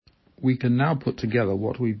we can now put together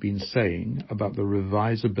what we've been saying about the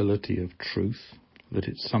revisability of truth, that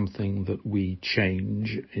it's something that we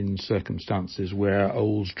change in circumstances where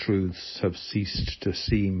old truths have ceased to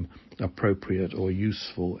seem appropriate or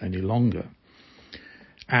useful any longer,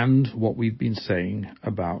 and what we've been saying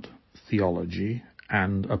about theology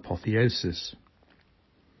and apotheosis.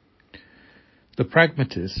 The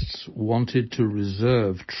pragmatists wanted to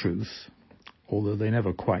reserve truth, although they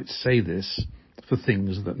never quite say this, for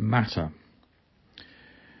things that matter.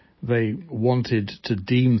 They wanted to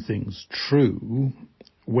deem things true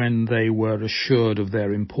when they were assured of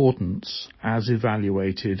their importance as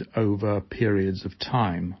evaluated over periods of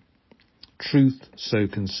time. Truth, so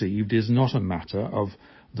conceived, is not a matter of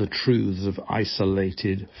the truths of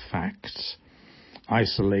isolated facts,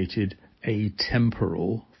 isolated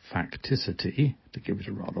atemporal facticity, to give it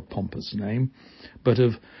a rather pompous name, but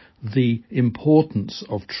of the importance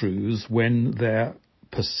of truths when their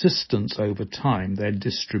persistence over time, their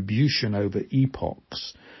distribution over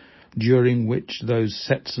epochs, during which those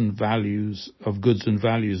sets and values of goods and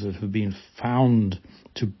values that have been found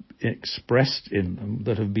expressed in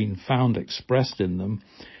them,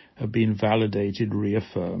 have been validated,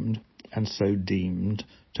 reaffirmed, and so deemed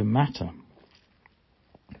to matter.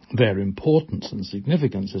 Their importance and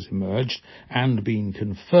significance has emerged and been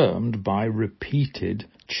confirmed by repeated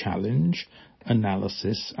challenge,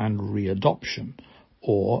 analysis, and readoption,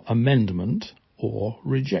 or amendment, or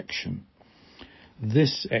rejection.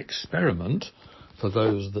 This experiment, for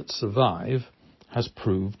those that survive, has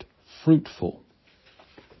proved fruitful.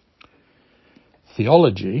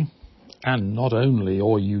 Theology, and not only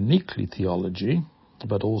or uniquely theology,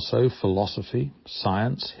 but also philosophy,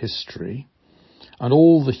 science, history, and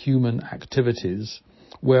all the human activities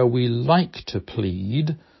where we like to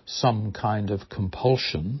plead some kind of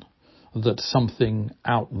compulsion that something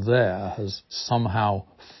out there has somehow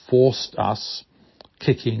forced us,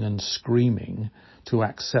 kicking and screaming, to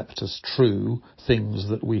accept as true things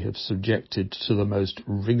that we have subjected to the most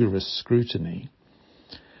rigorous scrutiny.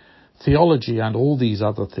 Theology and all these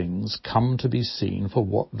other things come to be seen for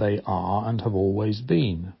what they are and have always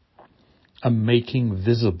been, a making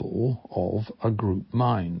visible of a group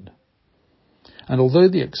mind. And although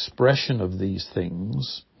the expression of these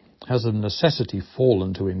things has of necessity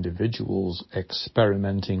fallen to individuals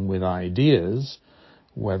experimenting with ideas,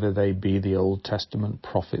 whether they be the Old Testament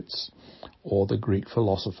prophets or the Greek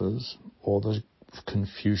philosophers or the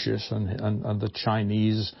Confucius and the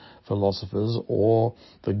Chinese philosophers or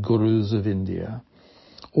the gurus of India,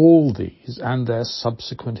 all these and their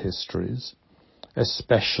subsequent histories,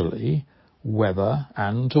 especially whether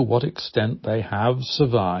and to what extent they have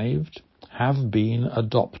survived, have been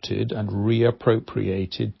adopted and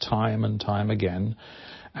reappropriated time and time again,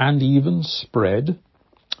 and even spread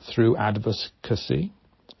through advocacy,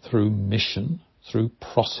 through mission, through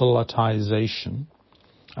proselytization,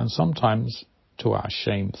 and sometimes, to our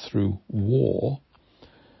shame, through war,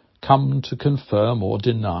 come to confirm or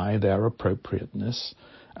deny their appropriateness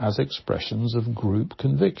as expressions of group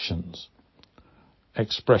convictions,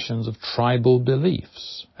 expressions of tribal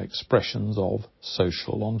beliefs, expressions of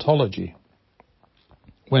social ontology.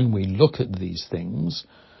 When we look at these things,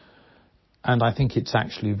 and I think it's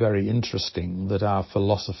actually very interesting that our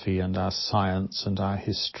philosophy and our science and our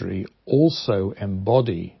history also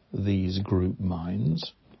embody these group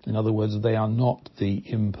minds. In other words, they are not the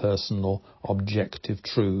impersonal, objective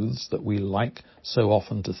truths that we like so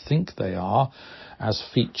often to think they are, as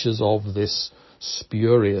features of this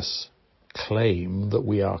spurious claim that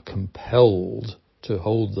we are compelled to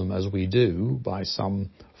hold them as we do by some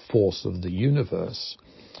force of the universe.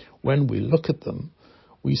 When we look at them,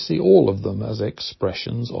 we see all of them as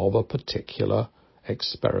expressions of a particular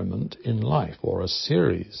experiment in life, or a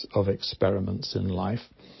series of experiments in life.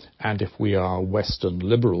 And if we are Western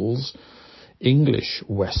liberals, English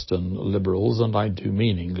Western liberals, and I do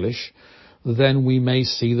mean English, then we may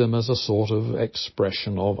see them as a sort of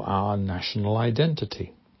expression of our national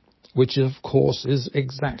identity, which of course is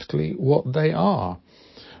exactly what they are.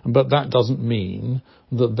 But that doesn't mean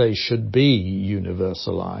that they should be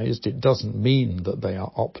universalized. It doesn't mean that they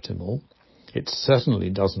are optimal. It certainly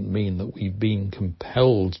doesn't mean that we've been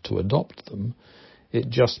compelled to adopt them. It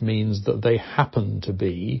just means that they happen to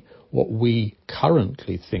be what we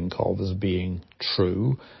currently think of as being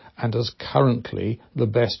true, and as currently the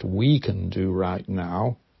best we can do right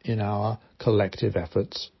now in our collective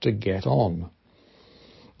efforts to get on.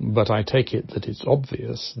 But I take it that it's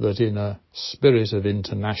obvious that in a spirit of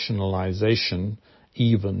internationalization,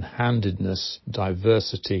 even-handedness,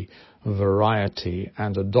 diversity, variety,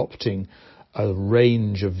 and adopting a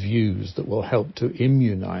range of views that will help to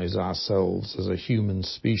immunize ourselves as a human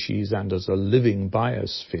species and as a living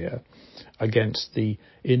biosphere against the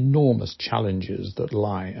enormous challenges that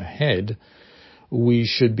lie ahead, we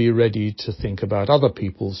should be ready to think about other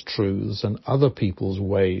people's truths and other people's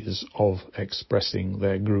ways of expressing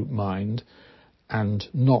their group mind, and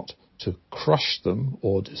not to crush them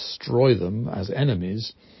or destroy them as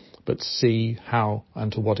enemies, but see how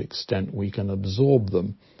and to what extent we can absorb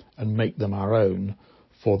them and make them our own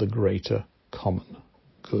for the greater common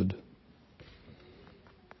good.